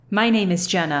My name is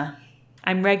Jenna.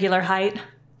 I'm regular height,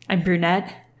 I'm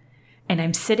brunette, and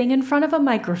I'm sitting in front of a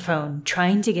microphone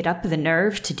trying to get up the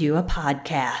nerve to do a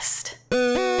podcast.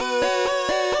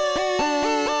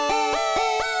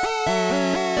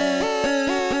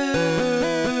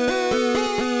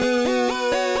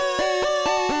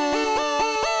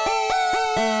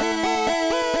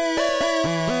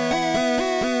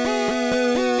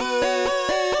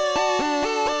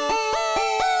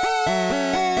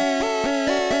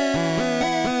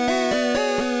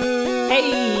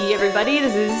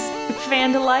 This is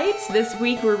Fandalites. This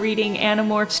week we're reading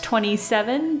Animorphs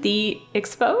 27, The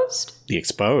Exposed. The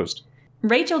Exposed.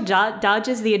 Rachel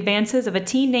dodges the advances of a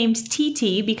teen named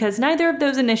TT because neither of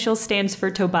those initials stands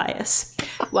for Tobias.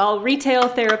 While retail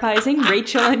therapizing,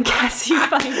 Rachel and Cassie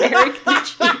find Eric the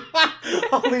Chief.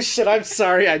 Holy shit, I'm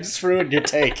sorry, I just ruined your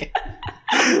take.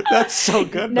 That's so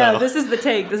good, No, though. this is the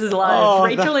take. This is live. Oh,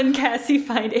 Rachel and Cassie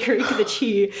find Eric the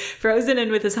Chi frozen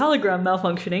and with his hologram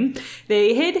malfunctioning.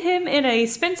 They hid him in a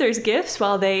Spencer's Gifts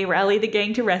while they rally the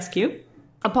gang to rescue.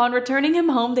 Upon returning him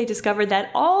home, they discover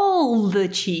that all the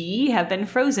Chi have been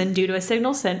frozen due to a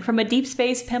signal sent from a deep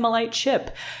space Pimmelite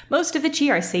ship. Most of the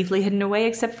Chi are safely hidden away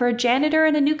except for a janitor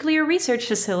in a nuclear research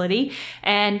facility,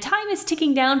 and time is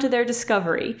ticking down to their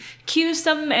discovery. Cue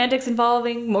some antics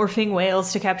involving morphing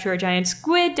whales to capture a giant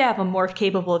squid to have a morph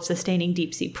capable of sustaining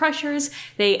deep sea pressures.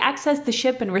 They access the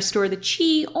ship and restore the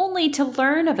Chi, only to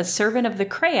learn of a servant of the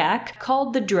Krayak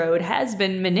called the Drode has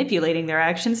been manipulating their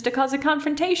actions to cause a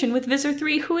confrontation with Visser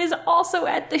 3, who is also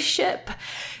at the ship.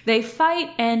 They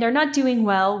fight and are not doing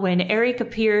well when Eric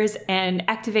appears and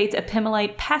activates a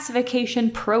Pimmelite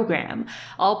pacification program.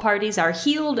 All parties are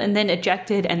healed and then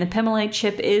ejected, and the Pimmelite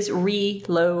ship is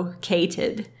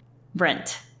relocated.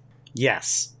 Brent.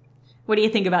 Yes. What do you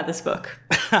think about this book?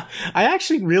 I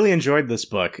actually really enjoyed this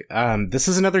book. This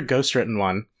is another ghostwritten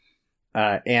one.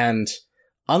 And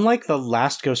unlike the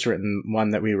last ghostwritten one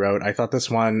that we wrote, I thought this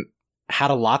one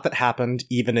had a lot that happened,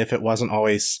 even if it wasn't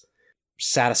always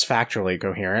satisfactorily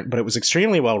coherent, but it was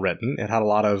extremely well written. It had a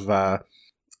lot of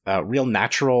real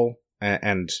natural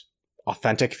and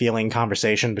authentic feeling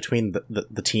conversation between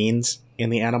the teens in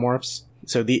the Animorphs.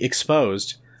 So The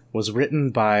Exposed was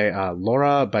written by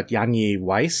Laura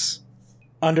Batyanyi-Weiss.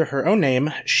 Under her own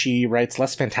name, she writes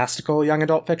less fantastical young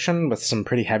adult fiction with some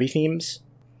pretty heavy themes.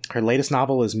 Her latest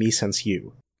novel is Me Since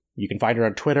You. You can find her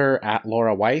on Twitter at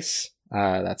Laura Weiss.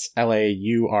 That's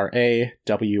LauraWiess,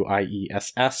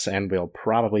 and we'll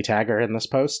probably tag her in this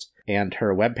post. And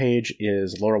her webpage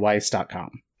is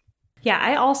lauraweiss.com. Yeah,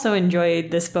 I also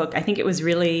enjoyed this book. I think it was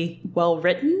really well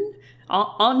written,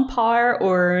 on par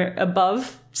or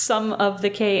above some of the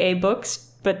KA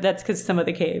books, but that's because some of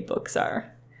the KA books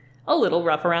are a little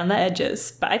rough around the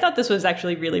edges. But I thought this was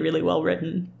actually really, really well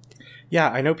written. Yeah,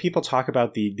 I know people talk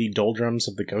about the doldrums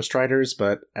of the ghostwriters,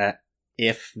 but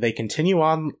if they continue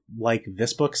on like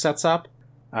this book sets up,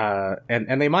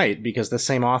 and they might, because the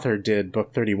same author did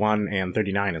book 31 and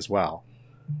 39 as well.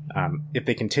 If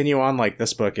they continue on like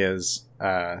this book is,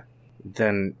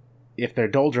 then if they're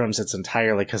doldrums, it's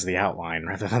entirely because of the outline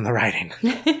rather than the writing.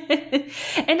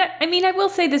 And I mean, I will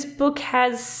say this book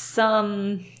has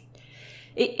some...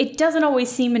 It doesn't always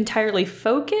seem entirely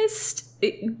focused.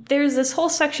 There's this whole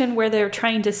section where they're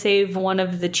trying to save one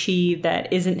of the Chi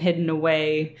that isn't hidden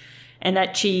away, and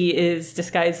that Chi is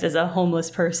disguised as a homeless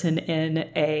person in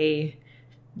a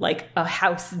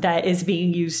house that is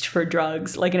being used for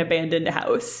drugs, like an abandoned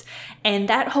house. And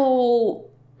that whole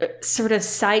sort of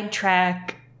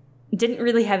sidetrack didn't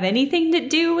really have anything to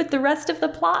do with the rest of the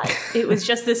plot. It was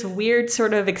just this weird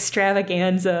sort of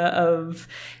extravaganza of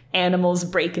animals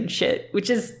breaking shit, which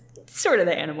is sort of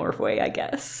the Animorph way, I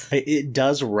guess. It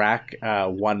does rack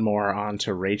one more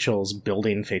onto Rachel's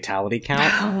building fatality count.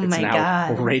 Oh, it's my now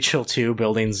God. Rachel 2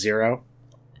 building 0.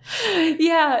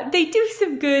 Yeah, they do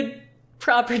some good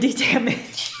property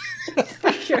damage,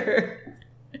 for sure.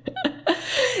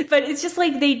 But it's just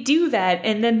like they do that,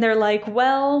 and then they're like,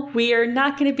 well, we are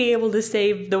not going to be able to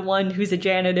save the one who's a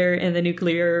janitor in the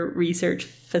nuclear research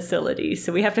facility,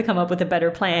 so we have to come up with a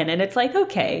better plan. And it's like,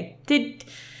 okay,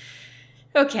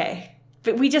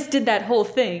 but we just did that whole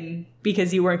thing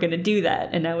because you weren't going to do that,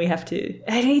 and now we have to.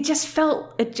 And it just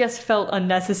felt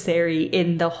unnecessary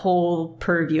in the whole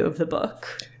purview of the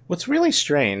book. What's really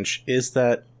strange is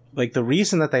that, like, the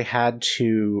reason that they had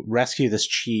to rescue this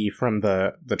Chi from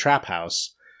the trap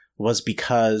house was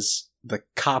because the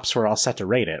cops were all set to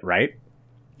raid it, right?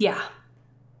 Yeah.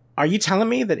 Are you telling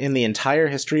me that in the entire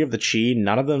history of the Chi,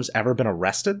 none of them's ever been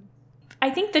arrested?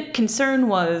 I think the concern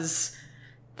was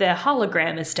the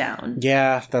hologram is down.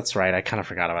 Yeah, that's right. I kind of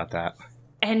forgot about that.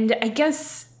 And I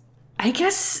guess I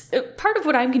guess part of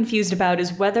what I'm confused about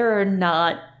is whether or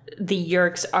not the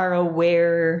Yeerks are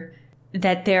aware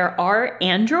that there are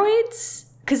androids.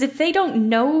 Because if they don't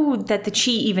know that the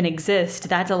Chee even exist,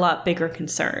 that's a lot bigger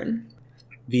concern.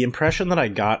 The impression that I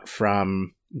got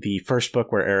from the first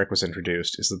book where Eric was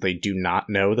introduced is that they do not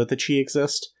know that the Chee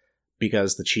exist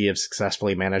because the Chee have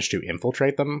successfully managed to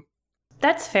infiltrate them.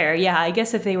 That's fair. Yeah, I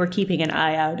guess if they were keeping an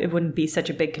eye out, it wouldn't be such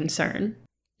a big concern.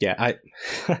 Yeah,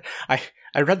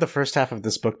 I read the first half of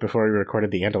this book before we recorded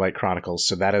the Andalite Chronicles,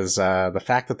 so that is the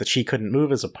fact that the Chee couldn't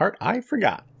move is a part I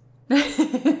forgot.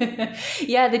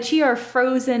 Yeah, the Chee are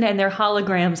frozen and their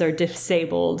holograms are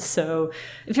disabled, so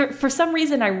for some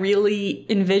reason I really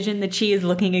envision the Chee as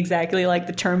looking exactly like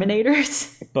the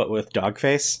Terminators. But with dog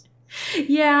face?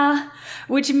 Yeah,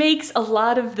 which makes a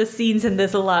lot of the scenes in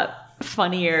this a lot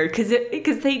funnier, because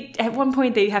they at one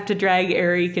point they have to drag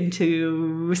Eric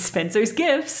into Spencer's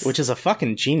Gifts. Which is a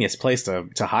fucking genius place to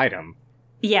hide him.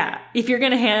 Yeah, if you're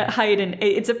going to hide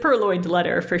it's a purloined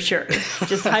letter for sure.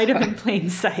 Just hide him in plain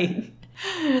sight.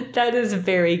 That is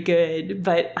very good,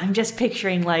 but I'm just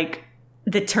picturing like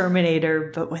the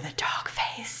Terminator, but with a dog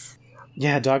face.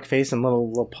 Yeah, dog face and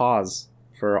little paws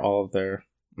for all of their...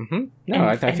 Mm-hmm. No,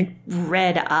 and, I think...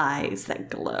 red eyes that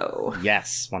glow.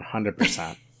 Yes,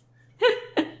 100%.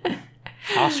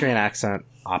 Austrian accent,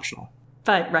 optional.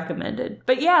 But recommended.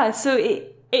 But yeah, so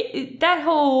that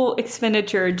whole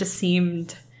expenditure just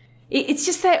seemed... It's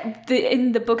just that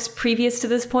in the books previous to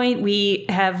this point, we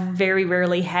have very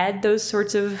rarely had those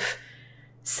sorts of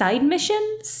side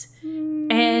missions.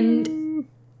 And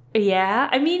yeah,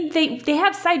 I mean, they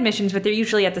have side missions, but they're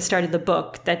usually at the start of the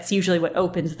book. That's usually what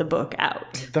opens the book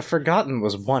out. The Forgotten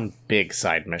was one big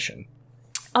side mission.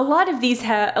 A lot of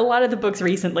the books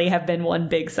recently have been one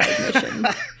big side mission.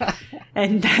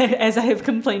 And as I have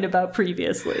complained about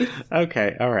previously.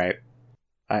 Okay, all right.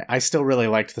 I still really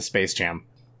liked the Space Jam.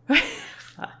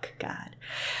 Fuck, God.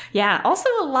 Yeah, also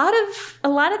a lot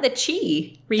of the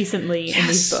Chee recently in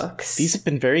these books. These have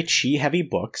been very Chee-heavy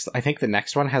books. I think the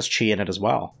next one has Chee in it as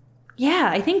well. Yeah,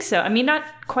 I think so. I mean, not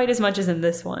quite as much as in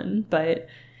this one, but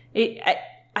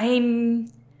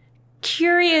I'm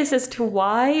curious as to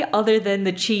why, other than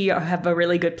the Chee have a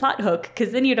really good plot hook,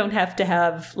 because then you don't have to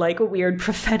have like weird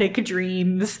prophetic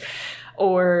dreams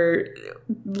or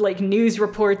like news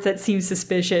reports that seem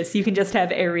suspicious. You can just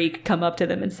have Eric come up to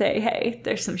them and say, hey,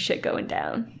 there's some shit going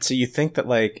down. So you think that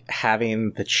like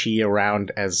having the Chee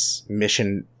around as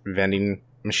mission vending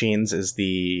machines is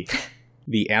the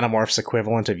Animorphs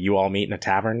equivalent of you all meet in a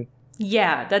tavern?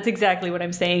 Yeah, that's exactly what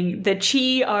I'm saying. The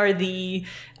Chee are the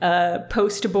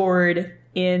post board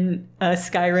in a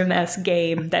Skyrim-esque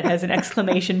game that has an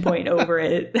exclamation point over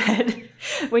it. That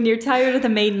when you're tired of the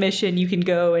main mission, you can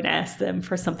go and ask them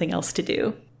for something else to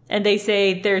do. And they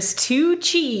say, there's 2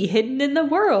 Chee hidden in the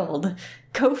world.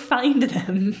 Go find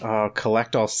them.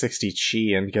 Collect all 60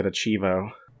 Chee and get a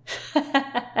Chivo.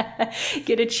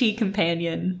 Get a Chee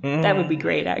companion. That would be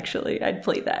great, actually. I'd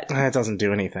play that. It doesn't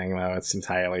do anything, though. It's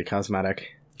entirely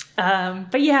cosmetic.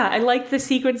 But yeah, I like the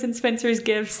sequence in Spencer's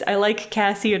Gifts. I like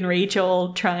Cassie and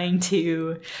Rachel trying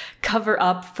to cover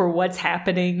up for what's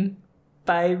happening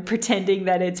by pretending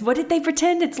that it's... What did they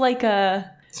pretend? It's like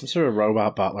a... Some sort of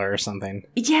robot butler or something.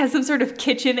 Yeah, some sort of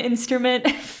kitchen instrument.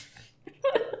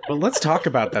 Well, let's talk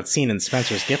about that scene in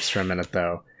Spencer's Gifts for a minute,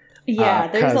 though. Yeah,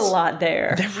 there's a lot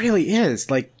there. There really is.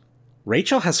 Like,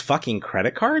 Rachel has fucking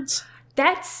credit cards?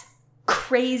 That's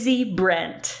crazy,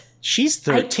 Brent. She's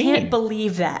 13. I can't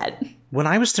believe that. When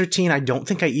I was 13, I don't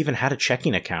think I even had a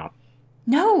checking account.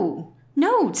 No,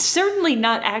 certainly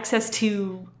not access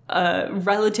to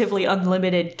relatively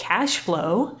unlimited cash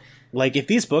flow. Like, if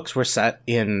these books were set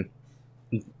in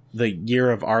the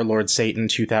year of our Lord Satan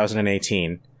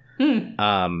 2018,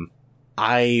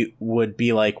 I would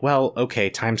be like, well,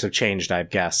 okay, times have changed, I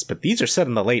guess, but these are set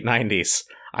in the late 90s.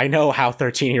 I know how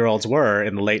 13-year-olds were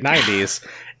in the late 90s,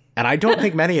 and I don't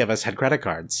think many of us had credit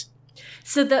cards.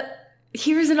 So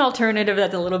here's an alternative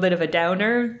that's a little bit of a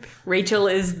downer. Rachel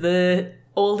is the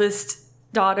oldest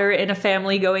daughter in a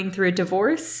family going through a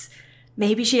divorce.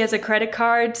 Maybe she has a credit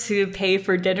card to pay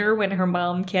for dinner when her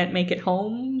mom can't make it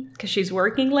home because she's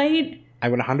working late. I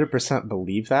would 100%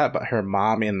 believe that, but her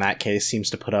mom in that case seems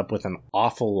to put up with an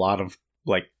awful lot of,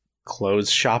 like, clothes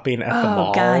shopping at the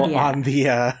mall. God,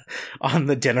 yeah. on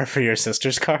the dinner for your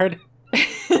sister's card.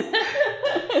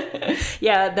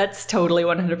 Yeah, that's totally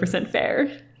 100%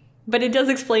 fair. But it does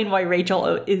explain why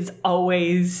Rachel is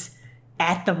always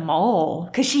at the mall.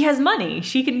 Because she has money.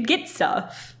 She can get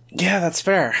stuff. Yeah, that's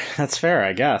fair. That's fair,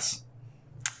 I guess.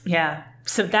 Yeah,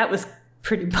 so that was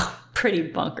pretty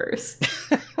bunkers.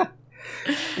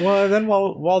 Well, then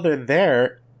while they're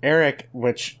there, Eric,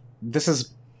 which this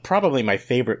is probably my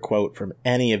favorite quote from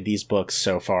any of these books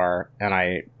so far, and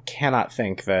I cannot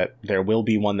think that there will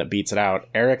be one that beats it out.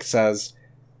 Eric says,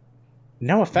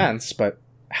 "No offense, but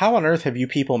how on earth have you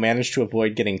people managed to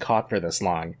avoid getting caught for this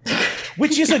long?"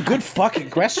 Which is a good fucking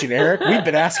question, Eric. We've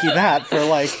been asking that for,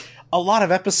 like, a lot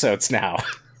of episodes now.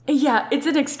 Yeah, it's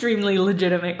an extremely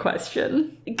legitimate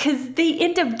question. Because they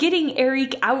end up getting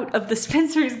Eric out of the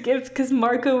Spencer's Gift because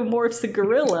Marco morphs a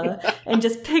gorilla and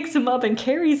just picks him up and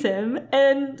carries him,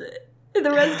 and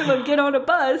the rest of them get on a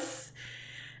bus.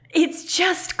 It's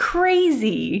just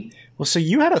crazy. Well, so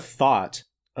you had a thought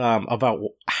about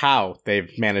how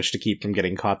they've managed to keep from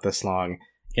getting caught this long,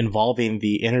 involving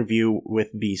the interview with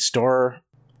the store...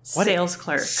 Sales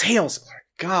clerk. Sales clerk,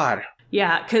 God.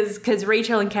 Yeah, because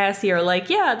Rachel and Cassie are like,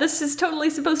 yeah, this is totally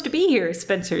supposed to be here.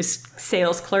 Spencer's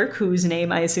sales clerk, whose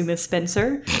name I assume is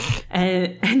Spencer.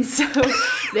 And so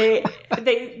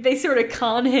they sort of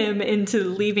con him into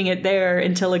leaving it there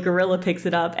until a gorilla picks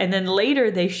it up. And then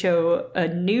later they show a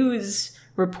news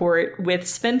report with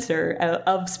Spencer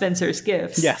of Spencer's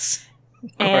Gifts. Yes.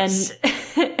 And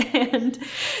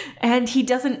he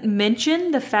doesn't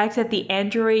mention the fact that the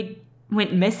android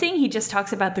went missing. He just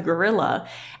talks about the gorilla,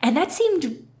 and that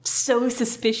seemed so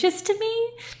suspicious to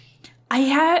me.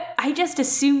 I just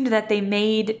assumed that they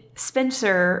made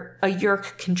Spencer a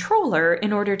Yeerk controller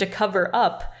in order to cover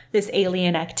up this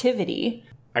alien activity.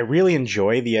 I really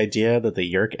enjoy the idea that the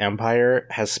Yeerk Empire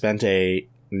has spent a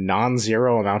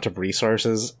non-zero amount of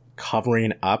resources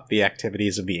covering up the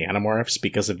activities of the Animorphs,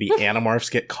 because if the Animorphs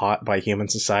get caught by human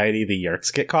society, the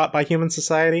Yeerks get caught by human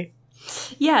society.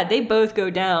 Yeah, they both go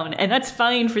down, and that's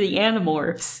fine for the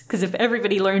Animorphs, because if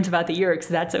everybody learns about the Yeerks,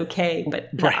 that's okay, but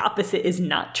the opposite is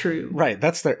not true. Right,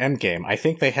 that's their endgame. I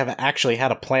think they have actually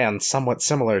had a plan somewhat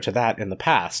similar to that in the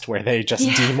past, where they just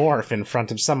demorph in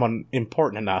front of someone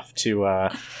important enough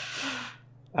to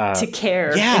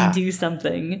care and do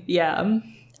something. Yeah.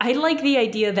 I like the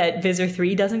idea that Visser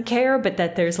 3 doesn't care, but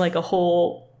that there's like a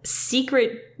whole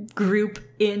secret group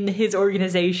in his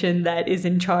organization that is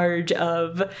in charge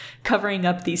of covering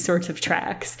up these sorts of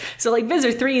tracks. So like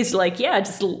Visser 3 is like, yeah,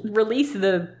 just release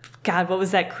God, what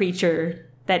was that creature?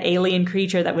 That alien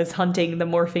creature that was hunting the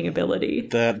morphing ability.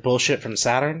 The bullshit from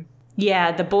Saturn?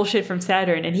 Yeah, the bullshit from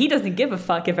Saturn, and he doesn't give a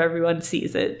fuck if everyone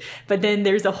sees it. But then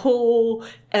there's a whole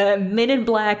Men in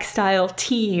Black style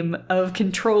team of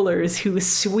controllers who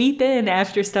sweep in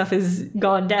after stuff has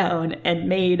gone down and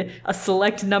made a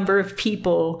select number of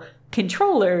people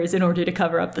controllers in order to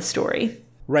cover up the story.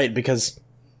 Right, because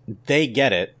they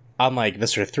get it, unlike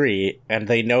Visser 3, and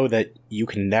they know that you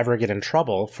can never get in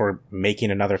trouble for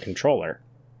making another controller.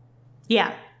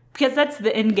 Yeah, because that's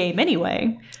the end game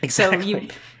anyway. Exactly.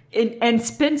 So and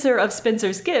Spencer of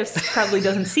Spencer's Gifts probably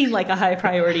doesn't seem like a high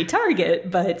priority target,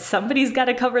 but somebody's got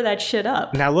to cover that shit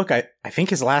up. Now look, I think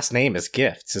his last name is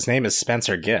Gifts. His name is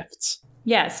Spencer Gifts.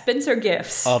 Yeah, Spencer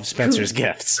Gifts. Of Spencer's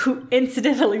Gifts. Who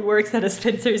incidentally works at a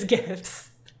Spencer's Gifts.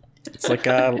 It's like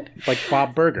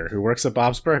Bob Burger, who works at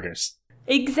Bob's Burgers.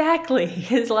 Exactly.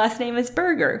 His last name is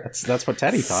Burger. That's what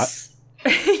Teddy thought.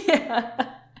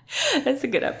 Yeah. That's a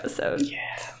good episode. Yeah.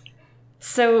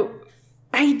 So...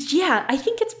 I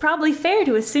think it's probably fair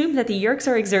to assume that the Yeerks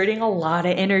are exerting a lot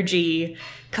of energy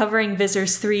covering Visser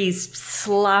 3's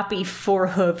sloppy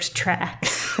four-hooved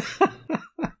tracks.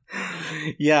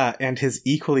 Yeah, and his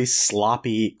equally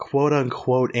sloppy,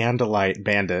 quote-unquote, Andalite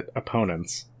bandit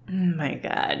opponents. Oh my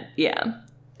god, yeah.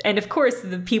 And of course,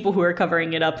 the people who are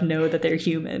covering it up know that they're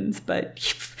humans,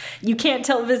 but you can't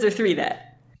tell Visser 3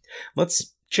 that.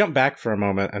 Let's jump back for a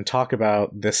moment and talk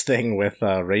about this thing with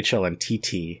Rachel and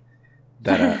TT.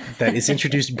 That is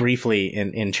introduced briefly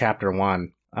in chapter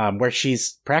 1, where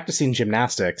she's practicing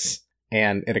gymnastics,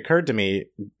 and it occurred to me,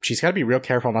 she's got to be real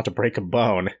careful not to break a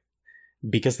bone,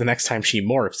 because the next time she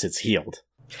morphs, it's healed.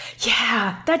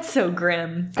 Yeah, that's so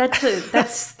grim.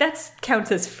 That's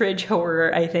counts as fridge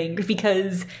horror, I think,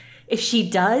 because if she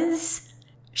does,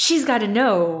 she's got to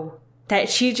know that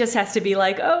she just has to be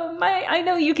like, oh, I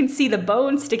know you can see the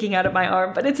bone sticking out of my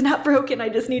arm, but it's not broken, I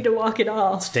just need to walk it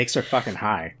off. Stakes are fucking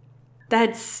high.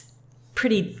 That's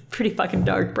pretty fucking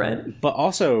dark, Brent. But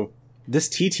also, this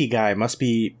TT guy must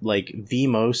be, like, the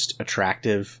most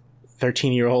attractive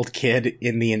 13-year-old kid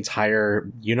in the entire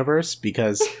universe,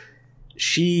 because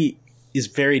she is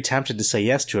very tempted to say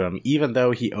yes to him, even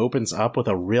though he opens up with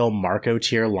a real Marco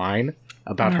tier line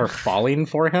about her falling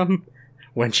for him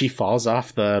when she falls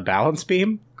off the balance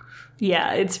beam.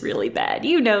 Yeah, it's really bad.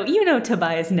 You know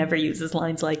Tobias never uses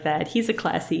lines like that. He's a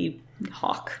classy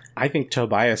hawk. I think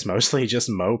Tobias mostly just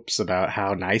mopes about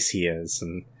how nice he is,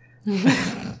 and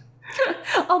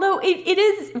Although it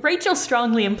is, Rachel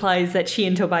strongly implies that she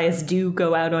and Tobias do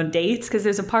go out on dates, because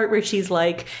there's a part where she's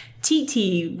like,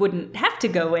 TT wouldn't have to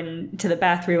go into the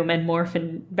bathroom and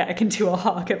morph back into a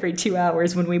hawk every 2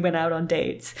 hours when we went out on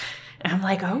dates. And I'm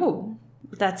like, oh,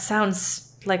 that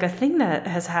sounds like a thing that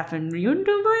has happened. You and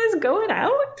Tobias going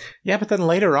out? Yeah, but then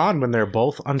later on, when they're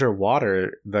both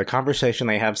underwater, the conversation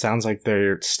they have sounds like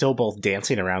they're still both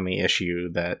dancing around the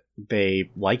issue that they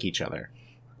like each other.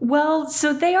 Well,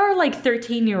 so they are like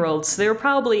 13-year-olds. So they're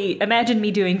probably, imagine me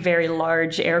doing very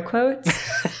large air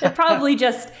quotes. They're probably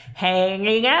just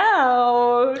hanging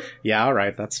out. Yeah, all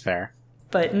right, that's fair.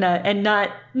 But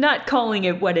not calling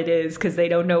it what it is, because they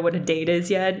don't know what a date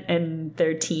is yet, and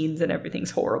they're teens and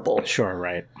everything's horrible. Sure,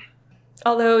 right.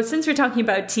 Although, since we're talking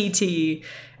about TT,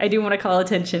 I do want to call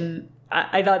attention.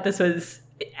 I thought this was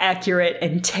accurate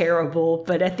and terrible,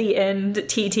 but at the end,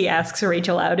 TT asks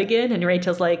Rachel out again, and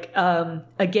Rachel's like,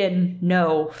 again,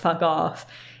 no, fuck off.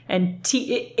 And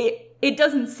it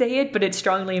doesn't say it, but it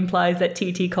strongly implies that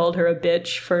TT called her a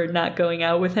bitch for not going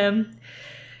out with him.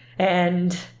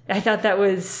 And I thought that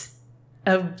was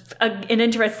an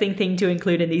interesting thing to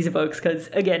include in these books, because,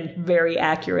 again, very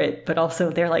accurate, but also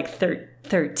they're like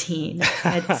 13.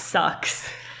 It sucks.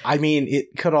 I mean,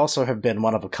 it could also have been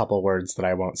one of a couple words that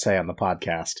I won't say on the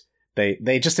podcast.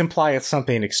 They just imply it's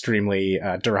something extremely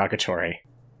derogatory.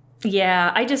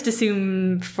 Yeah, I just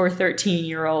assume for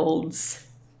 13-year-olds.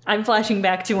 I'm flashing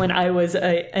back to when I was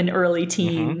an early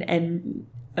teen and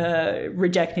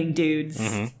rejecting dudes.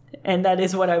 Mm-hmm. And that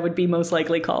is what I would be most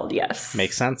likely called, yes.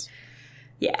 Makes sense.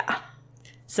 Yeah.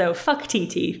 So, fuck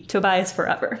TT. Tobias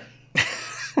forever.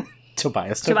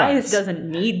 Tobias doesn't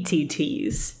need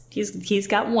TTs. He's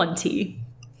got one T,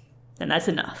 and that's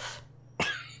enough.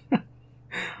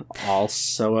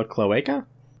 Also a cloaca?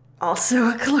 Also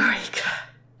a cloaca.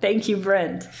 Thank you,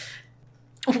 Brent.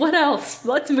 What else?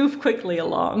 Let's move quickly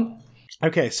along.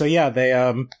 Okay, so yeah,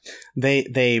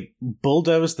 they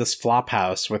bulldoze this flop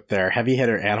house with their heavy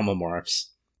hitter animal morphs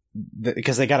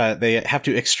because they have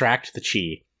to extract the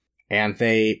chi, and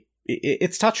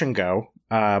it's touch and go.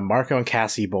 Marco and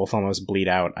Cassie both almost bleed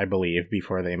out, I believe,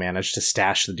 before they manage to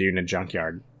stash the dude in a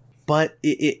junkyard. But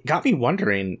it got me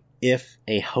wondering if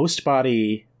a host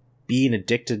body being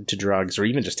addicted to drugs, or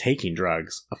even just taking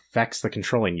drugs, affects the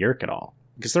controlling Yeerk at all.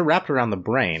 Because they're wrapped around the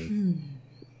brain.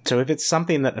 So if it's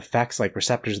something that affects like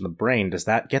receptors in the brain, does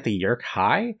that get the Yeerk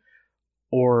high?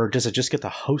 Or does it just get the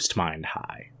host mind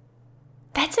high?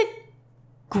 That's a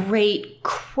great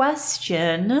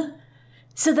question.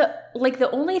 So the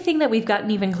only thing that we've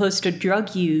gotten even close to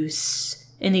drug use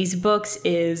in these books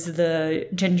is the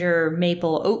ginger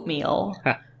maple oatmeal.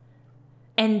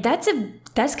 And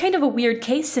that's kind of a weird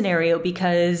case scenario,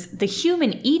 because the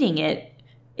human eating it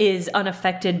is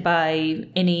unaffected by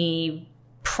any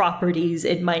properties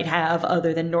it might have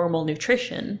other than normal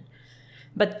nutrition.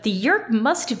 But the Yeerk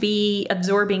must be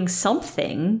absorbing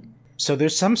something. So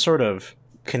there's some sort of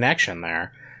connection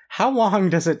there. How long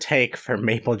does it take for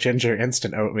maple ginger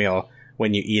instant oatmeal,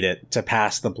 when you eat it, to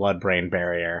pass the blood-brain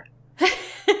barrier?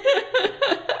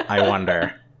 I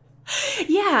wonder.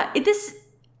 Yeah,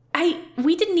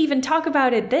 we didn't even talk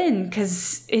about it then,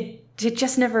 because it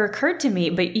just never occurred to me.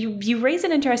 But you raise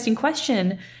an interesting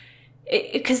question,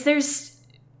 because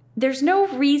there's no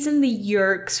reason the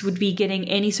Yeerks would be getting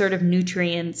any sort of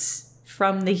nutrients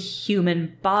from the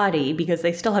human body, because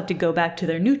they still have to go back to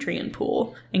their nutrient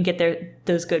pool and get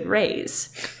those good rays.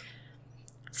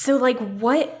 So, like,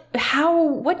 what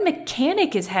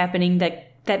mechanic is happening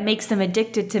that makes them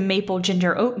addicted to maple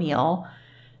ginger oatmeal?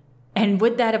 And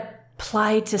would that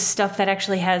apply to stuff that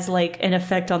actually has, like, an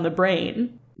effect on the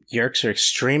brain? Yeerks are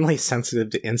extremely sensitive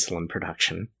to insulin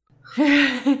production.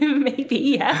 Maybe,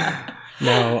 yeah.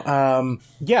 No,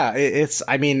 yeah,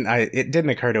 it didn't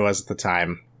occur to us at the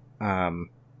time.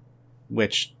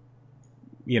 Which,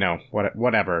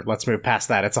 whatever. Let's move past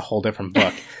that. It's a whole different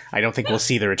book. I don't think we'll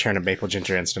see the return of maple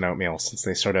ginger instant oatmeal, since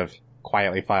they sort of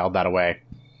quietly filed that away.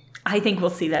 I think we'll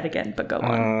see that again, but go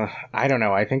on. I don't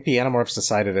know. I think the Animorphs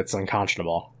decided it's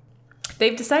unconscionable.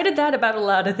 They've decided that about a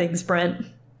lot of things, Brent.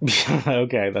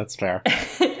 Okay, that's fair.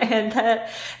 And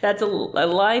that's a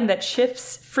line that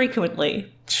shifts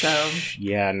frequently. So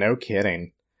yeah, no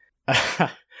kidding.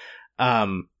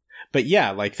 But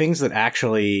yeah, like things that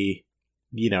actually,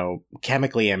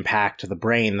 chemically impact the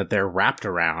brain that they're wrapped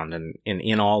around and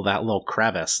in all that little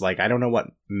crevice. Like, I don't know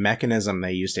what mechanism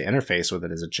they use to interface with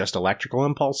it. Is it just electrical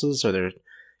impulses, or there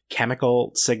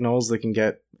chemical signals that can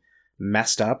get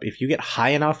messed up? If you get high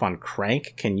enough on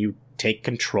crank, can you take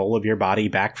control of your body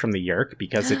back from the Yeerk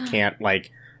because it can't,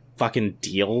 like, fucking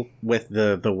deal with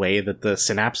the way that the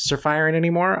synapses are firing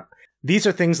anymore? these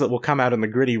are things that will come out in the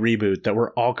Gritty reboot that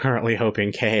we're all currently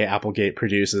hoping K.A. Applegate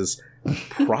produces,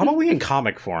 probably in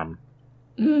comic form.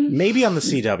 Maybe on the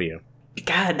CW.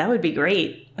 God, that would be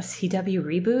great. A CW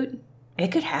reboot?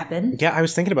 It could happen. Yeah, I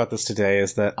was thinking about this today,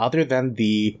 is that other than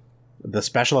the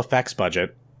special effects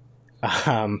budget,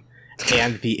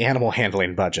 and the animal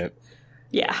handling budget,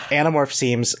 yeah, Animorph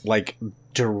seems like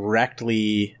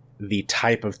directly the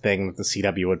type of thing that the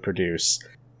CW would produce.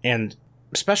 And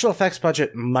special effects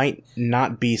budget might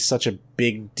not be such a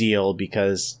big deal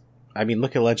because, I mean,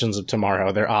 look at Legends of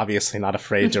Tomorrow. They're obviously not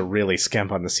afraid to really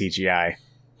skimp on the CGI.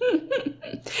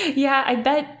 Yeah,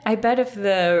 I bet if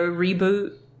the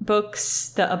reboot books,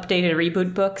 the updated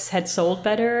reboot books, had sold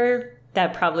better,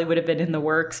 that probably would have been in the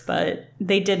works, but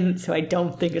they didn't, so I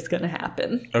don't think it's going to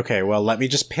happen. Okay, well, let me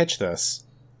just pitch this.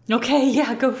 Okay,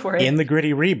 yeah, go for it. In the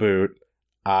Gritty reboot,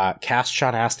 cast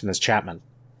Sean Astin as Chapman.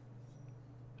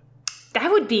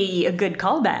 That would be a good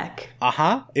callback.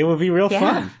 Uh-huh. It would be real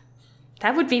fun.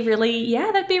 That would be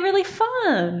that'd be really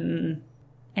fun.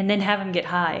 And then have him get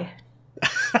high.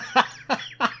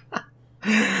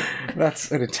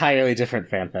 That's an entirely different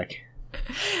fanfic.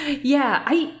 Yeah,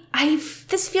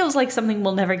 this feels like something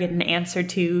we'll never get an answer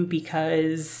to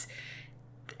because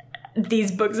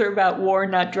these books are about war,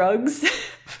 not drugs.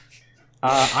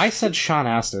 I said Sean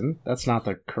Astin. That's not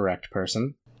the correct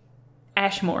person.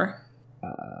 Ashmore.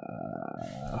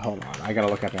 Hold on. I gotta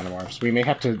look up Animorphs. We may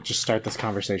have to just start this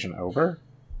conversation over.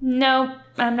 No,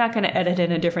 I'm not going to edit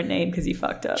in a different name because you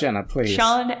fucked up. Jenna, please.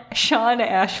 Sean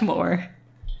Ashmore.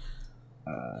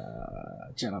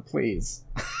 Jenna, please.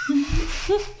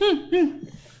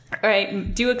 All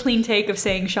right, do a clean take of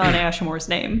saying Sean Ashmore's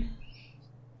name.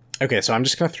 Okay, so I'm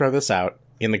just going to throw this out.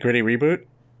 In the Gritty reboot,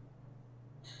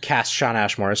 cast Sean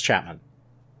Ashmore as Chapman.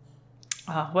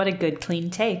 Oh, what a good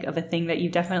clean take of a thing that you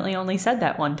definitely only said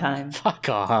that one time. Fuck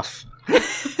off.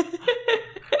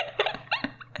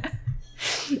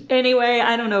 Anyway,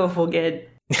 I don't know if we'll get...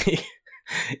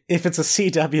 If it's a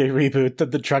CW reboot, then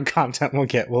the drug content we'll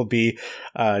get will be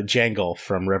Jangle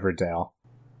from Riverdale.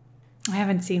 I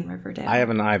haven't seen Riverdale. I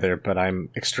haven't either, but I'm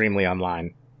extremely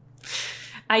online.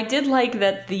 I did like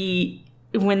that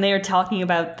when they were talking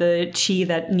about the Chi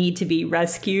that need to be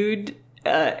rescued,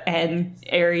 and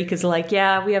Eric is like,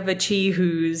 yeah, we have a Chi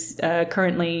who's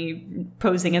currently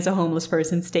posing as a homeless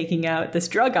person staking out this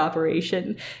drug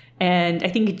operation. And I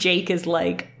think Jake is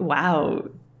like, wow,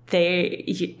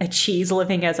 a Chi's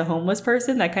living as a homeless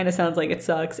person? That kind of sounds like it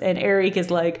sucks. And Eric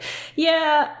is like,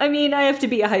 yeah, I mean, I have to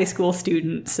be a high school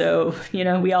student, so,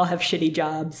 we all have shitty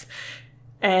jobs.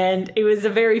 And it was a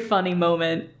very funny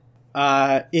moment.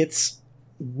 It's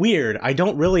weird. I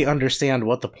don't really understand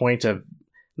what the point of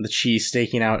the Chi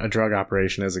staking out a drug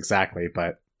operation is exactly,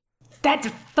 but... That's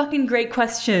a fucking great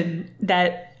question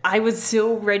that I was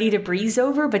so ready to breeze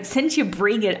over, but since you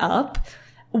bring it up,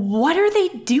 what are they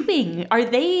doing?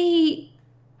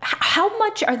 How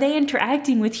much are they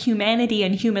interacting with humanity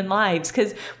and human lives?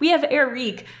 Because we have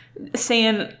Eric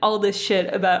saying all this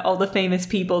shit about all the famous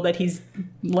people that he's,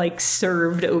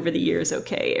 served over the years.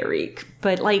 Okay, Eric.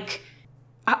 But,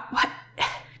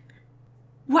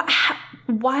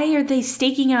 why are they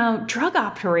staking out drug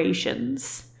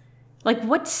operations?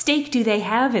 What stake do they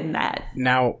have in that?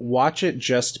 Now, watch it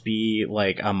just be,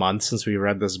 a month since we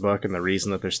read this book, and the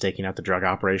reason that they're staking out the drug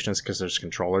operation is because there's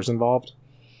controllers involved.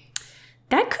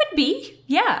 That could be.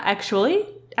 Yeah, actually.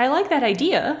 I like that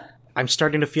idea. I'm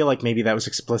starting to feel like maybe that was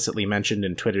explicitly mentioned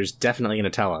in Twitter's definitely going to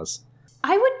tell us.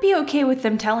 I would be okay with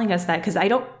them telling us that, because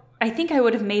I think I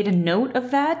would have made a note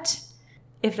of that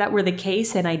if that were the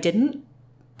case, and I didn't.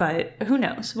 But who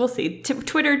knows? We'll see.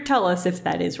 Twitter, tell us if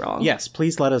that is wrong. Yes,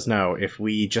 please let us know if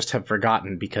we just have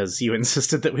forgotten because you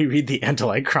insisted that we read the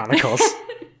Andalite Chronicles.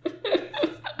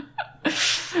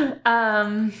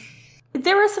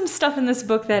 There was some stuff in this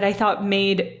book that I thought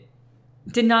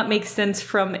did not make sense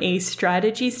from a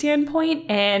strategy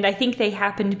standpoint, and I think they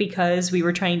happened because we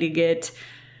were trying to get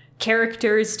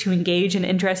characters to engage in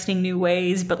interesting new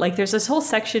ways, but there's this whole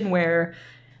section where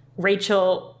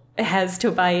Rachel has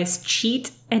Tobias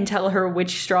cheat and tell her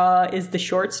which straw is the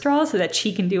short straw so that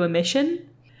she can do a mission.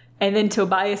 And then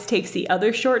Tobias takes the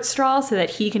other short straw so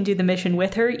that he can do the mission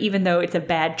with her, even though it's a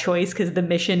bad choice because the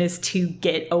mission is to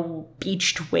get a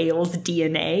beached whale's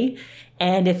DNA.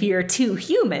 And if you're two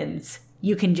humans,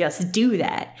 you can just do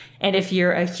that. And if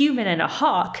you're a human and a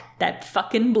hawk, that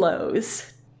fucking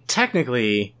blows.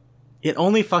 Technically, it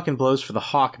only fucking blows for the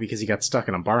hawk because he got stuck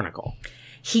in a barnacle.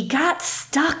 He got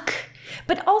stuck.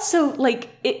 But also,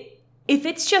 if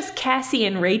it's just Cassie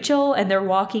and Rachel and they're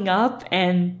walking up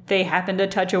and they happen to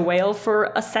touch a whale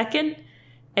for a second,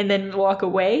 and then walk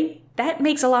away, that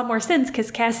makes a lot more sense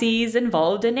because Cassie's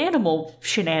involved in animal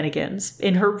shenanigans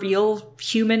in her real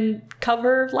human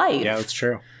cover life. Yeah, that's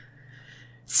true.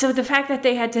 So the fact that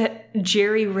they had to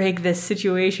jerry-rig this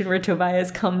situation where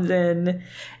Tobias comes in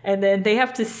and then they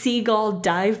have to seagull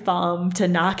dive bomb to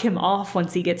knock him off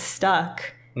once he gets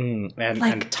stuck. And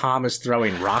Tom is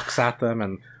throwing rocks at them,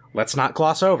 and let's not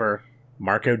gloss over,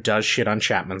 Marco does shit on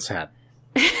Chapman's head.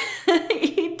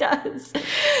 He does.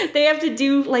 They have to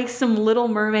do like some Little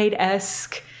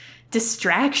Mermaid-esque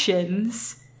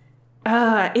distractions.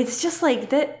 It's just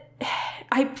like that.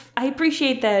 I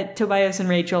appreciate that Tobias and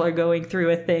Rachel are going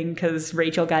through a thing because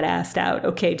Rachel got asked out.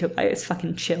 Okay, Tobias,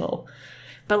 fucking chill.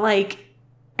 But like,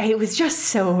 it was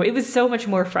so much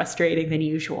more frustrating than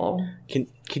usual.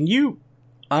 Can you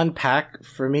unpack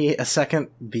for me a second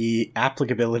the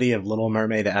applicability of Little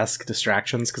Mermaid-esque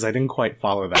distractions? Because I didn't quite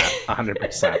follow that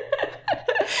 100%.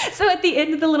 So at the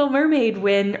end of The Little Mermaid,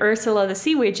 when Ursula the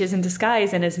Sea Witch is in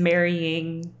disguise and is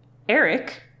marrying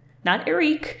Eric, not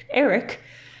Eric,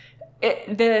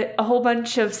 a whole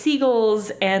bunch of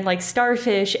seagulls and like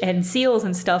starfish and seals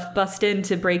and stuff bust in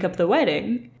to break up the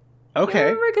wedding. Okay.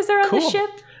 Remember? Because they're on the ship?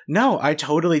 No, I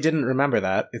totally didn't remember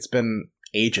that. It's been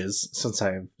ages since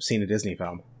I've seen a Disney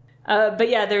film. But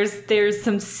yeah, there's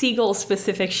some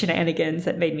seagull-specific shenanigans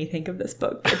that made me think of this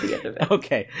book at the end of it.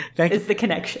 Okay. Thank you. Is the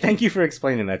connection. Thank you for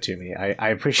explaining that to me. I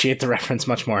appreciate the reference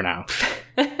much more now.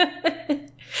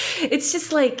 It's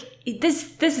just like,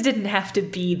 this didn't have to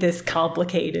be this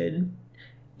complicated.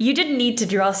 You didn't need to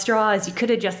draw straws. You could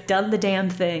have just done the damn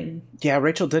thing. Yeah,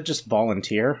 Rachel did just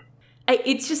volunteer.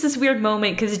 It's just this weird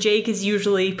moment because Jake is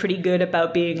usually pretty good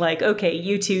about being like, okay,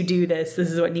 you two do this.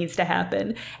 This is what needs to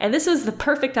happen. And this was the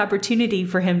perfect opportunity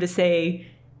for him to say,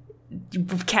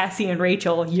 Cassie and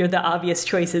Rachel, you're the obvious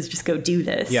choices. Just go do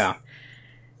this. Yeah.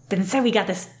 But instead we got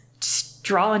this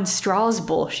drawing straws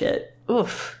bullshit.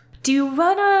 Oof. Do you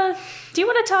wanna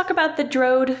talk about the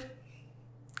Drode?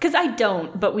 Because I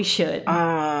don't, but we should.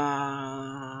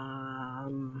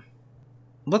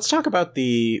 Let's talk about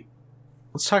the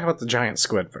giant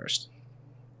squid first.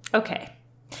 Okay.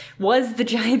 Was the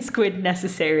giant squid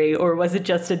necessary, or was it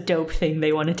just a dope thing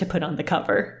they wanted to put on the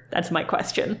cover? That's my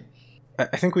question.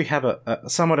 I think we have a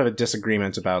somewhat of a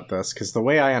disagreement about this, because the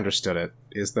way I understood it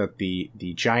is that the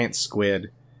giant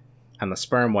squid and the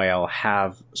sperm whale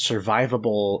have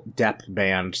survivable depth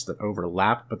bands that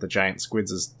overlap, but the giant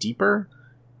squid's is deeper.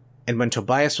 And when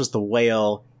Tobias was the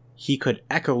whale, he could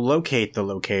echolocate the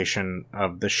location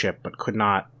of the ship, but could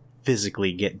not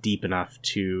physically get deep enough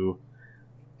to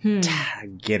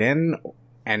get in.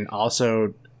 And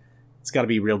also, it's got to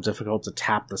be real difficult to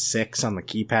tap the 6 on the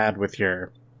keypad with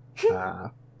your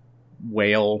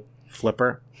whale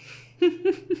flipper.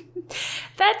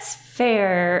 That's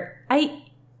fair.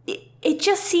 It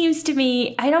just seems to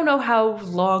me, I don't know how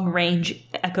long range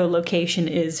echolocation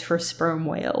is for sperm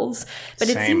whales, but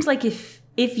It seems like if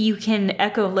you can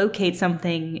echolocate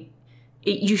something,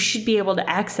 you should be able to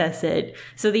access it.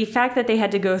 So the fact that they had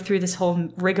to go through this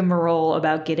whole rigmarole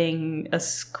about getting a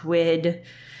squid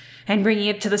and bringing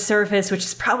it to the surface, which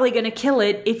is probably going to kill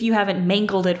it if you haven't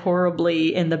mangled it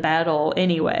horribly in the battle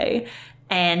anyway,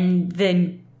 and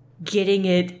then getting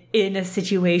it in a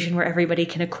situation where everybody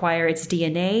can acquire its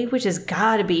DNA, which has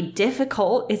got to be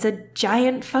difficult. It's a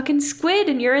giant fucking squid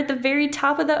and you're at the very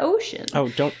top of the ocean.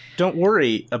 Oh, don't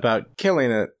worry about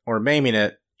killing it or maiming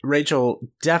it. Rachel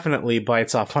definitely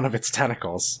bites off one of its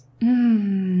tentacles.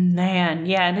 Man,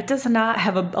 yeah, and it does not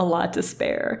have a lot to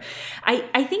spare.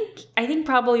 I think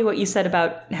probably what you said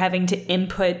about having to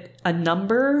input a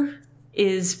number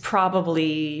is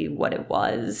probably what it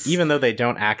was. Even though they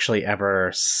don't actually ever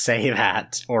say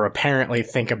that or apparently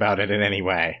think about it in any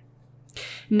way.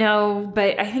 No,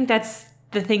 but I think that's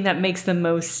the thing that makes the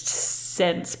most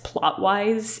sense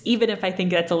plot-wise, even if I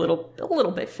think that's a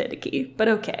little bit finicky, but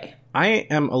okay. I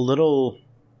am a little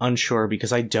unsure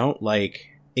because I don't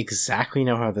exactly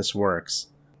know how this works.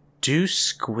 Do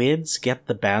squids get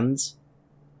the bends?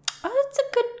 Oh, that's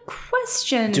a good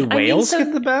question. Do whales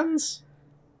get the bends?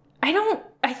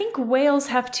 I think whales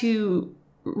have to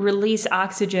release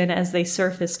oxygen as they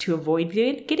surface to avoid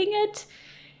getting it.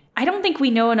 I don't think we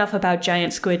know enough about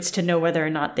giant squids to know whether or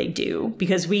not they do,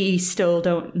 because we still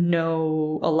don't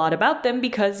know a lot about them,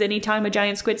 because anytime a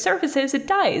giant squid surfaces, it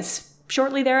dies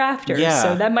shortly thereafter. Yeah.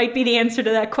 So that might be the answer to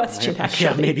that question, actually.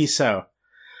 Yeah, maybe so.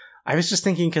 I was just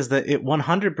thinking because it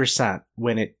 100%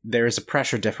 when there is a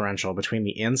pressure differential between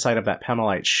the inside of that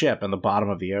Pemelite ship and the bottom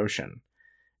of the ocean.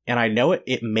 And I know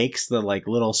it makes the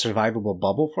little survivable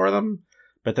bubble for them,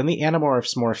 but then the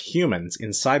Animorphs morph humans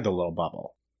inside the little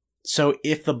bubble. So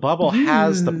if the bubble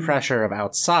has the pressure of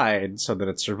outside so that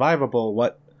it's survivable,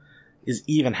 what is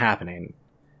even happening?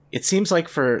 It seems like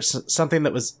for something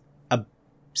that was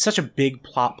such a big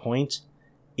plot point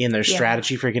in their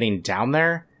strategy for getting down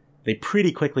there, they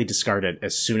pretty quickly discard it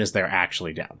as soon as they're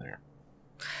actually down there.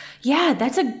 Yeah,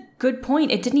 that's a good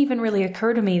point. It didn't even really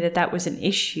occur to me that that was an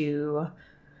issue.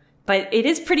 But it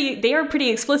is they are pretty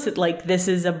explicit, like, this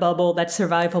is a bubble that's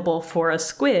survivable for a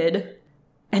squid.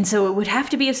 And so it would have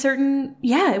to be a certain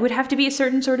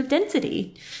sort of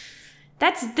density.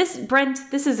 Brent,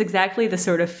 this is exactly the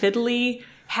sort of fiddly,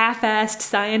 half-assed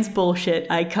science bullshit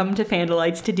I come to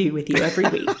Fandalites to do with you every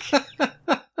week.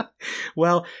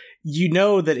 Well, you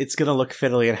know that it's going to look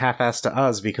fiddly and half-assed to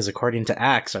us because according to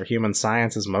Axe, our human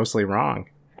science is mostly wrong.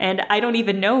 And I don't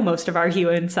even know most of our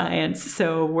human science,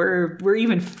 so we're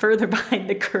even further behind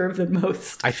the curve than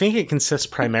most. I think it consists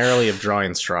primarily of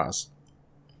drawing straws.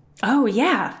 Oh,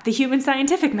 yeah, the human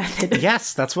scientific method.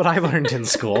 Yes, that's what I learned in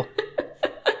school.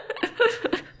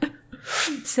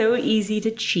 So easy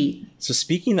to cheat. So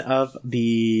speaking of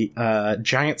the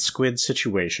giant squid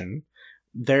situation,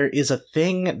 there is a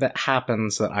thing that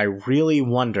happens that I really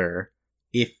wonder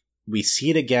if we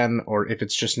see it again or if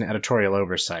it's just an editorial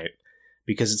oversight.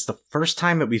 Because it's the first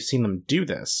time that we've seen them do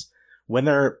this. When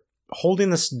they're holding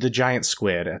the giant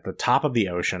squid at the top of the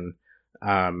ocean,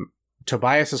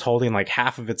 Tobias is holding like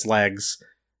half of its legs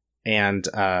and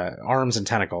arms and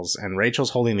tentacles, and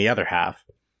Rachel's holding the other half.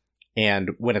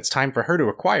 And when it's time for her to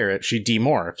acquire it, she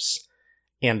demorphs.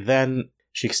 And then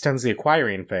she extends the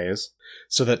acquiring phase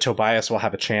so that Tobias will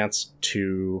have a chance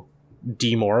to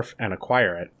demorph and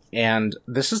acquire it. And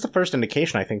this is the first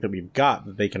indication, I think, that we've got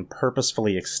that they can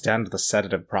purposefully extend the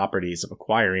sedative properties of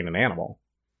acquiring an animal.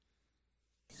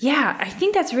 Yeah, I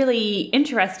think that's really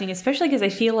interesting, especially because I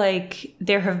feel like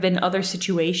there have been other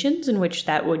situations in which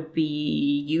that would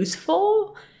be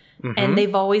useful. Mm-hmm. And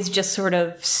they've always just sort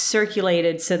of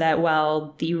circulated so that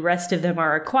while the rest of them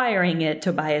are acquiring it,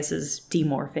 Tobias is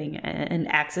demorphing and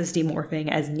Axe is demorphing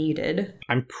as needed.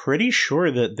 I'm pretty sure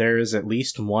that there is at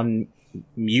least one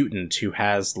mutant who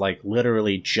has, like,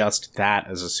 literally just that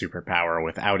as a superpower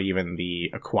without even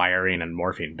the acquiring and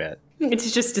morphing bit.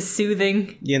 It's just a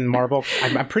soothing. In Marvel,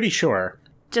 I'm pretty sure.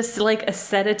 Just like a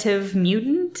sedative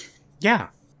mutant? Yeah.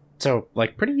 So,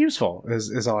 like, pretty useful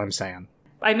is all I'm saying.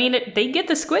 I mean, they get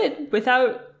the squid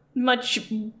without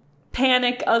much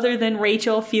panic other than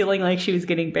Rachel feeling like she was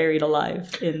getting buried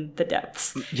alive in the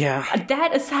depths. Yeah.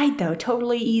 That aside, though,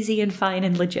 totally easy and fine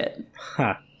and legit.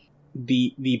 Huh.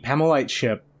 The Pemelite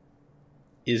ship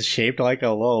is shaped like a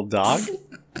little dog?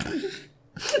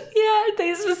 Yeah,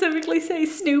 they specifically say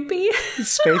Snoopy.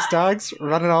 Space dogs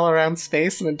running all around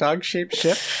space in a dog-shaped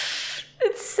ship?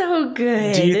 It's so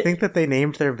good. Do you think that they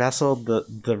named their vessel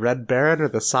the Red Baron or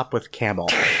the Sopwith Camel?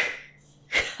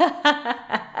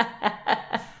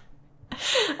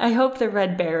 I hope the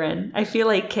Red Baron. I feel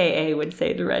like K.A. would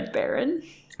say the Red Baron.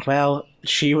 Well,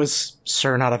 she was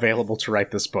sure not available to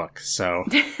write this book, so...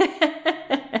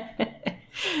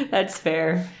 That's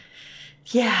fair.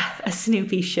 Yeah, a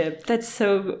Snoopy ship. That's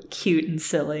so cute and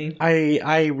silly.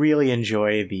 I really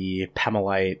enjoy the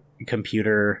Pemelite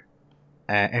computer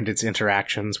and its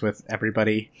interactions with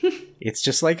everybody. It's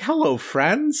just like, hello,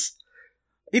 friends.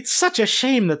 It's such a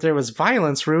shame that there was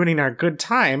violence ruining our good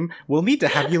time. We'll need to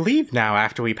have you leave now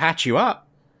after we patch you up.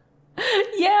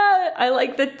 Yeah, I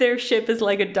like that their ship is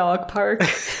like a dog park.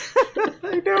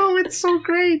 I know, it's so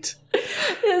great.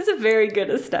 It's a very good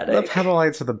aesthetic. The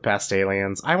Pemelites are the best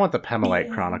aliens. I want the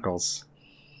Pemelite Chronicles.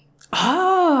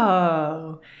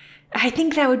 Oh, I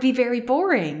think that would be very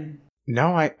boring.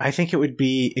 No, I think it would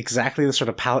be exactly the sort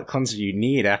of palate cleanser you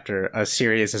need after a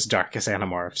series as dark as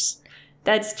Animorphs.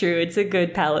 That's true. It's a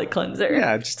good palate cleanser.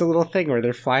 Yeah, just a little thing where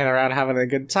they're flying around having a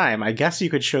good time. I guess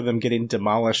you could show them getting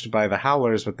demolished by the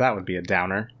Howlers, but that would be a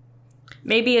downer.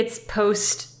 Maybe it's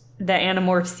post the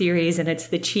Animorph series and it's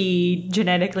the Chi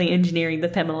genetically engineering the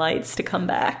Pemelites to come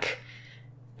back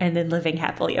and then living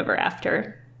happily ever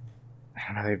after.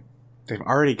 I don't know, they've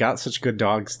already got such good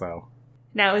dogs, though.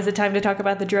 Now is it time to talk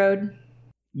about the Drode?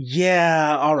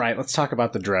 Yeah, alright, let's talk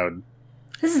about the Drode.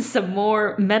 This is some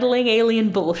more meddling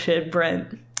alien bullshit,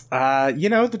 Brent.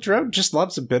 The Drode just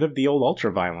loves a bit of the old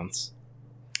ultra-violence.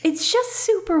 It's just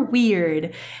super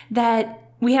weird that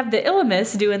we have the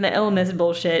Illumis doing the Illumis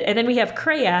bullshit, and then we have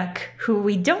Krayak, who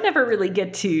we don't ever really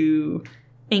get to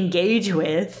engage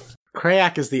with.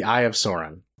 Krayak is the Eye of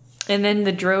Sauron. And then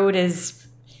the Drode is...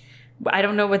 I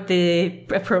don't know what the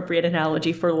appropriate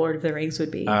analogy for Lord of the Rings would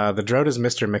be. The Drode is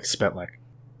Mr. McSpitlick.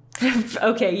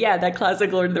 Okay, yeah, that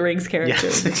classic Lord of the Rings character.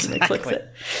 Yes, exactly.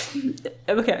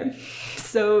 Okay,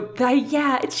 so,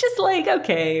 it's just like,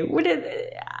 okay,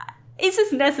 Is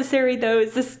this necessary, though?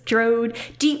 Is this Drode?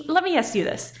 Let me ask you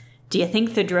this. Do you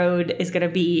think the Drode is going to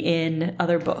be in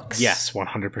other books? Yes,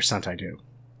 100% I do.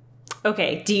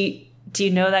 Okay, do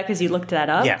you know that because you looked that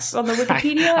up? Yes. On the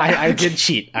Wikipedia? I did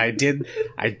cheat. I did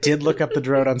look up the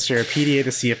Drode on Seropedia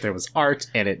to see if there was art,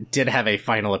 and it did have a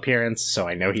final appearance, so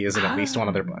I know he is in at least one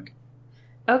other book.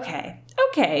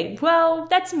 Okay. Well,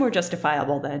 that's more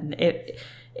justifiable then.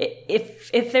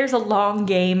 If there's a long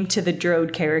game to the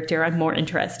Drode character, I'm more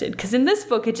interested. Because in this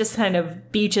book, it just kind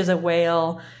of beaches a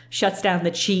whale, shuts down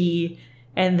the Chee,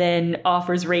 and then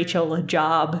offers Rachel a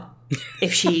job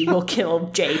if she will kill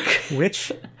Jake.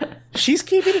 Which, she's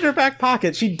keeping in her back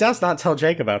pocket. She does not tell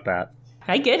Jake about that.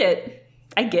 I get it.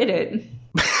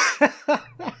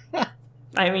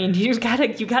 I mean, you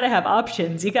gotta have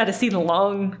options. You gotta see the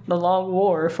long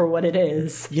war for what it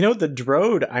is. You know, the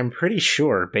Drode, I'm pretty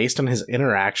sure, based on his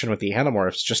interaction with the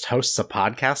Animorphs, just hosts a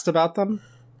podcast about them.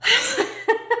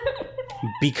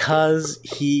 Because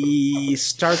he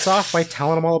starts off by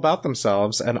telling them all about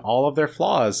themselves and all of their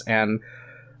flaws, and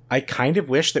I kind of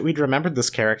wish that we'd remembered this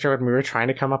character when we were trying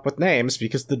to come up with names,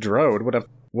 because the Drode would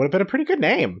have been a pretty good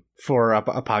name for a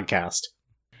podcast.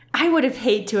 I would have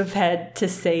hated to have had to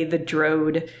say the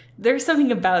Drode. There's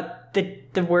something about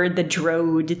the word the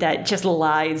Drode that just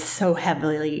lies so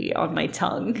heavily on my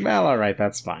tongue. Well, all right,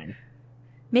 that's fine.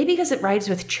 Maybe because it rhymes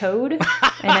with chode,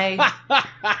 and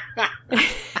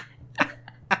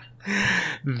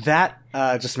That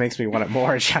just makes me want it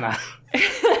more, Jenna.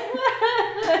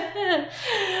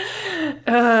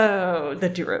 Oh, the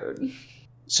Drode.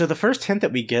 So the first hint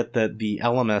that we get that the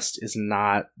Ellimist is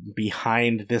not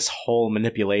behind this whole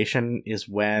manipulation is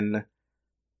when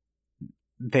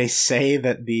they say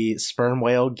that the sperm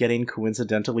whale getting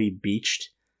coincidentally beached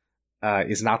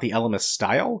is not the Ellimist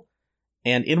style.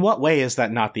 And in what way is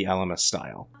that not the Ellimist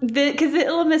style? Because the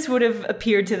Ellimist would have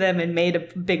appeared to them and made a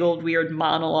big old weird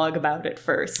monologue about it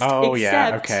first. Oh,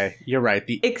 yeah, okay. You're right.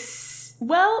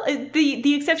 Well,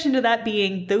 the exception to that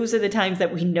being those are the times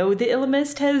that we know the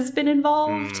Ellimist has been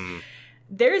involved.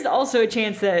 There's also a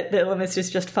chance that the Ellimist is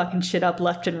just fucking shit up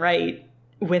left and right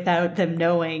without them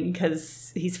knowing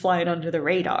because he's flying under the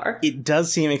radar. It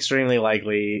does seem extremely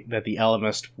likely that the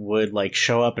Ellimist would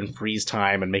show up in freeze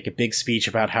time and make a big speech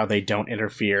about how they don't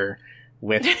interfere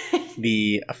with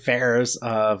the affairs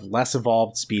of less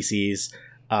evolved species.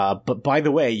 But by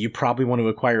the way, you probably want to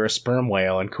acquire a sperm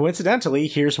whale, and coincidentally,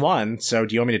 here's one, so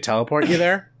do you want me to teleport you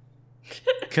there?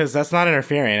 Because that's not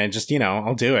interfering, and just,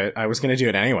 I'll do it. I was going to do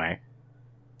it anyway.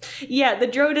 Yeah, the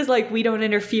Drode is we don't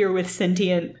interfere with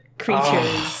sentient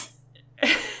creatures.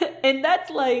 And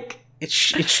that's It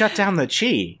shut down the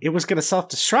Chee. It was going to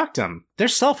self-destruct them. They're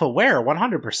self-aware,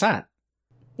 100%.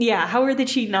 Yeah, how are the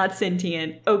Chee not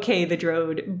sentient? Okay, the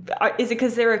Drode. Is it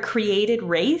because they're a created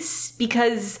race?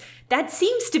 Because that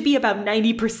seems to be about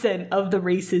 90% of the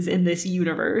races in this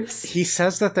universe. He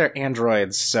says that they're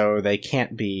androids, so they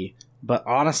can't be. But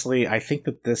honestly, I think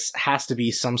that this has to be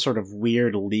some sort of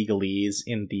weird legalese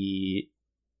in the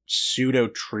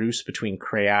pseudo-truce between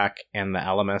Krayak and the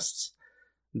Ellimists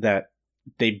that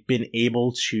they've been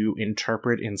able to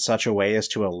interpret in such a way as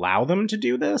to allow them to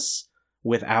do this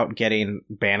without getting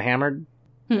banhammered.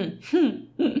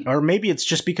 Or maybe it's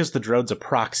just because the Drode's a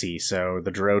proxy, so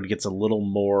the Drode gets a little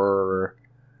more,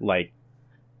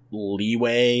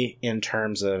 leeway in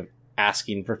terms of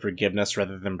asking for forgiveness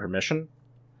rather than permission.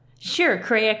 Sure,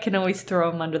 Krayak can always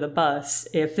throw him under the bus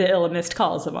if the Ellimist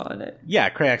calls him on it. Yeah,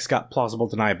 Krayak's got plausible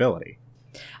deniability.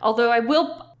 Although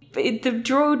the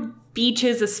Drode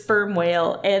beaches a sperm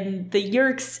whale, and the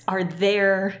Yeerks are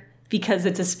there because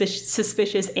it's a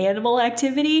suspicious animal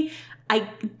activity.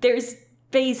 There's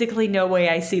basically no way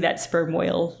I see that sperm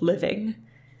whale living.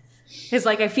 It's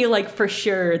I feel like for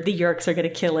sure the Yeerks are going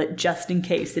to kill it just in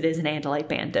case it is an Andalite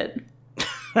bandit.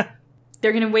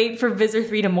 They're going to wait for Visser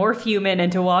 3 to morph human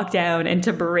and to walk down and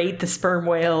to berate the sperm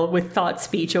whale with thought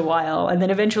speech a while. And then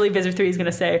eventually Visser 3 is going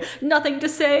to say, "Nothing to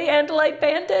say, Andalite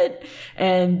bandit."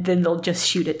 And then they'll just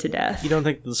shoot it to death. You don't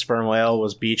think the sperm whale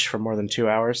was beached for more than 2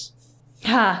 hours?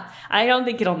 I don't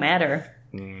think it'll matter.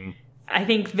 I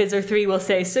think Visser 3 will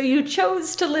say, "So you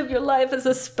chose to live your life as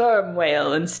a sperm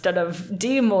whale instead of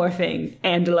demorphing,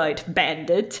 Andalite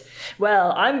bandit.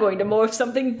 Well, I'm going to morph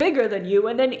something bigger than you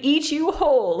and then eat you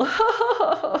whole."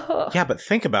 Yeah, but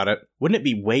think about it. Wouldn't it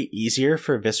be way easier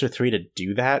for Visser 3 to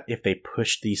do that if they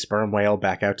pushed the sperm whale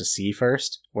back out to sea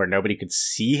first, where nobody could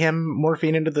see him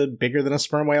morphing into the bigger than a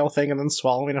sperm whale thing and then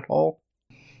swallowing it whole?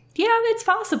 Yeah, it's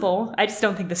possible. I just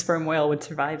don't think the sperm whale would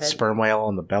survive it. Sperm whale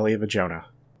on the belly of a Jonah.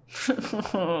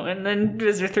 And then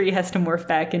Visitor 3 has to morph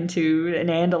back into an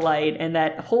Andalite, and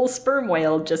that whole sperm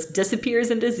whale just disappears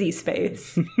into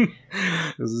Z-Space.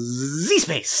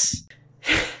 Z-Space!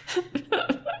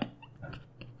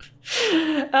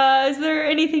 Is there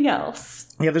anything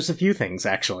else? Yeah, there's a few things,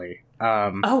 actually.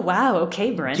 Oh, wow.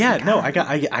 Okay, Brent. Yeah, God. no,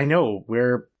 I know.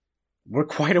 We're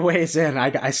quite a ways in.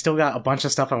 I still got a bunch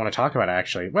of stuff I want to talk about,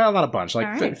 actually. Well, not a bunch, like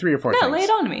right. 3 or 4 No, things. lay it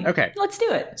on me. Okay. Let's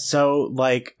do it. So,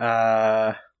 like,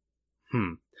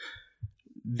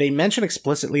 they mention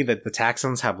explicitly that the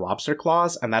Taxxons have lobster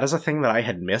claws, and that is a thing that I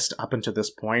had missed up until this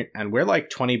point, and we're like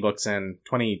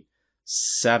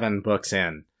 27 books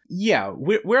in. Yeah,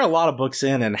 we're a lot of books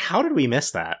in, and how did we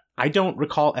miss that? I don't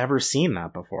recall ever seeing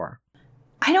that before.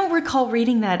 I don't recall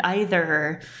reading that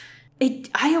either.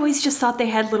 I always just thought they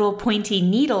had little pointy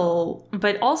needle,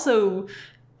 but also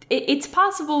it's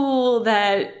possible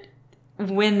that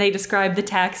when they describe the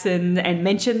Taxxon and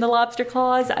mention the lobster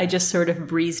claws, I just sort of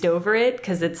breezed over it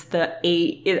because it's the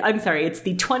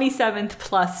 27th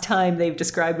plus time they've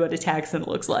described what a Taxxon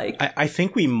looks like. I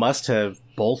think we must have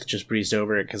both just breezed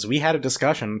over it because we had a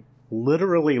discussion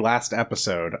literally last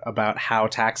episode about how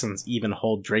Taxxons even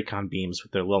hold Dracon beams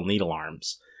with their little needle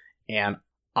arms. And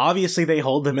obviously they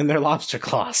hold them in their lobster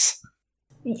claws.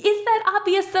 Is that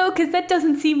obvious though? Because that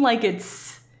doesn't seem like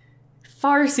it's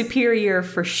far superior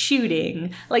for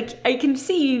shooting. Like, I can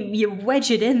see you wedge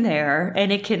it in there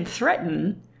and it can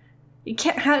threaten. You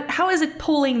can't. How is it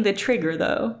pulling the trigger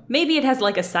though? Maybe it has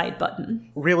like a side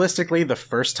button. Realistically, the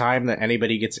first time that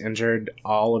anybody gets injured,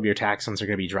 all of your Taxxons are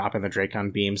going to be dropping the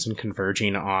Dracon beams and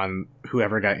converging on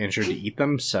whoever got injured to eat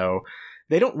them, so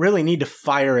they don't really need to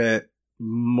fire it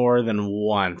more than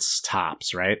once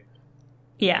tops, right?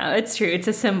 Yeah, it's true. It's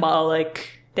a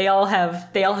symbolic. They all have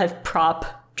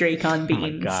prop Dracon beams. Oh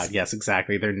my god, yes,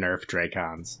 exactly. They're Nerf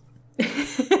Dracons.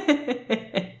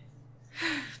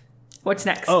 What's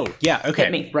next? Oh, yeah, okay.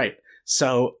 Hit me. Right.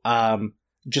 So,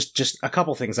 just a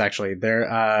couple things actually.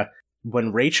 There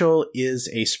when Rachel is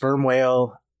a sperm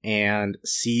whale and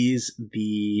sees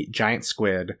the giant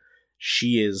squid,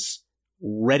 she is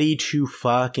ready to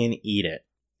fucking eat it.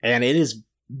 And it is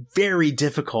very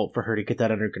difficult for her to get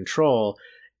that under control.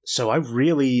 So I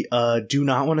really do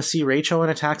not want to see Rachel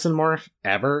in a Taxxon morph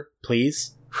ever.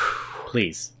 Please.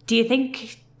 Please. Do you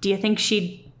think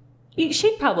she'd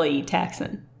probably eat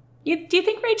Taxxon? Do you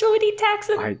think Rachel would eat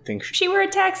Taxxon? I think she were a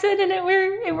Taxxon and it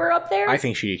were up there? I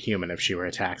think she'd eat human if she were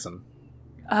a Taxxon.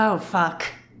 Oh, fuck.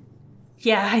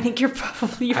 Yeah, I think you're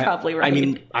probably right. I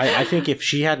mean, I think if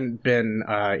she hadn't been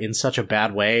in such a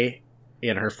bad way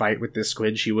in her fight with this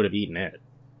squid, she would have eaten it.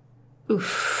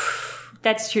 Oof.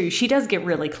 That's true. She does get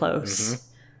really close. Mm-hmm.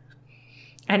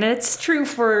 And it's true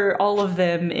for all of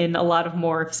them in a lot of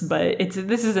morphs, but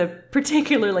this is a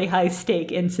particularly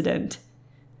high-stake incident.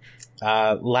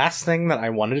 Last thing that I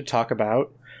wanted to talk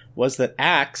about was that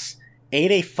Axe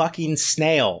ate a fucking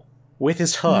snail with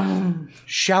his hoof,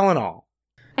 shell and all.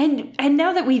 And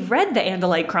now that we've read the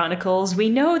Andalite Chronicles, we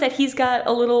know that he's got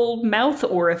a little mouth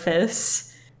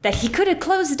orifice that he could have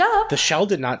closed up. The shell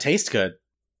did not taste good,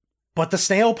 but the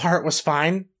snail part was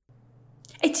fine.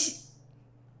 It's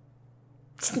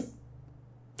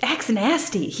Axe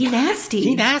nasty. He nasty.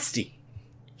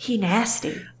 He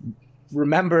nasty.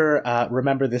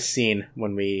 Remember this scene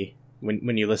when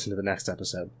you listen to the next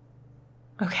episode.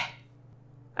 Okay.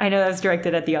 I know that was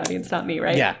directed at the audience, not me,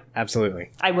 right? Yeah,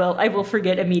 absolutely. I will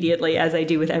forget immediately, as I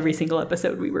do with every single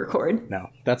episode we record. No,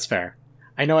 that's fair.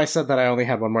 I know I said that I only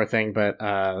had one more thing, but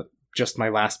just my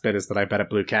last bit is that I bet it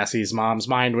blew Cassie's mom's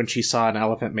mind when she saw an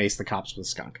elephant mace the cops with a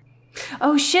skunk.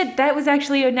 Oh shit, that was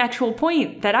actually a natural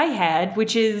point that I had,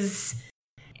 which is,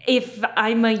 if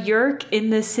I'm a Yeerk in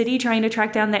the city trying to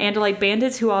track down the Andalite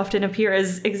bandits who often appear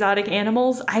as exotic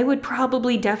animals, I would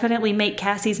probably definitely make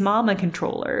Cassie's mom a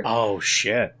controller. Oh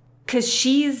shit. 'Cause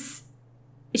she's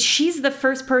the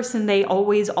first person they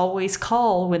always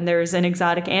call when there's an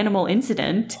exotic animal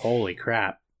incident. Holy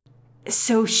crap.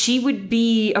 So she would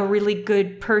be a really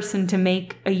good person to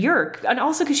make a Yeerk. And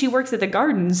also because she works at the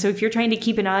garden, so if you're trying to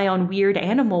keep an eye on weird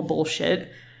animal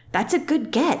bullshit, that's a good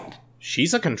get.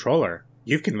 She's a controller.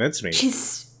 You've convinced me.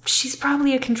 She's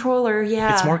probably a controller,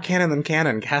 yeah. It's more canon than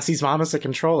canon. Cassie's mom is a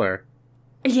controller.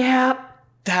 Yeah.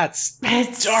 That's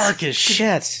dark as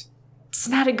shit. It's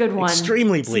not a good one.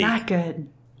 Extremely bleak. It's not good.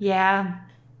 Yeah.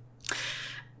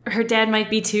 Her dad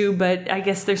might be too, but I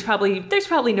guess there's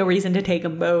probably no reason to take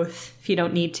them both if you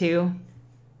don't need to.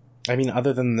 I mean,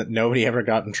 other than that nobody ever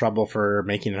got in trouble for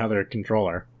making another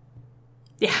controller.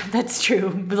 Yeah, that's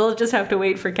true. They'll just have to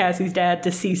wait for Cassie's dad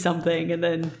to see something, and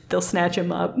then they'll snatch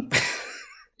him up.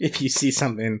 If you see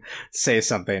something, say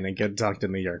something, and get dunked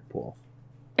in the Yeerk pool.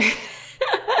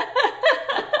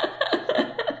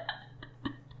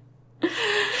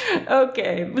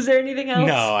 Okay. Was there anything else?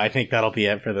 No, I think that'll be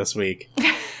it for this week.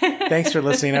 Thanks for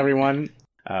listening, everyone.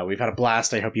 We've had a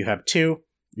blast. I hope you have too.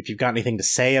 If you've got anything to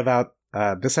say about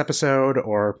this episode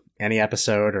or any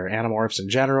episode or Animorphs in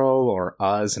general or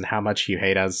us and how much you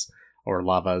hate us or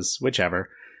love us, whichever,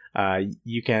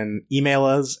 you can email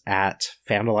us at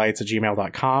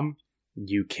fandalites@gmail.com.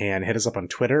 You can hit us up on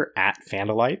Twitter at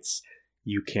Fandalites.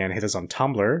 You can hit us on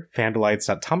Tumblr,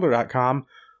 fandalites.tumblr.com,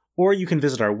 or you can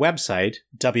visit our website,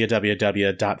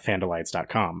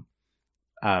 www.fandalites.com,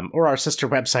 or our sister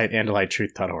website,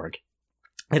 andalitetruth.org.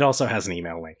 It also has an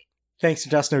email link. Thanks to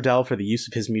Dustin Odell for the use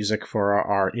of his music for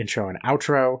our intro and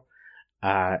outro.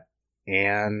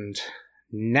 And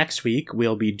next week,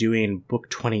 we'll be doing Book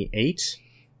 28,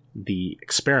 The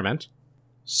Experiment.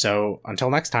 So,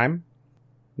 until next time,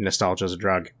 nostalgia's a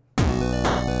drug.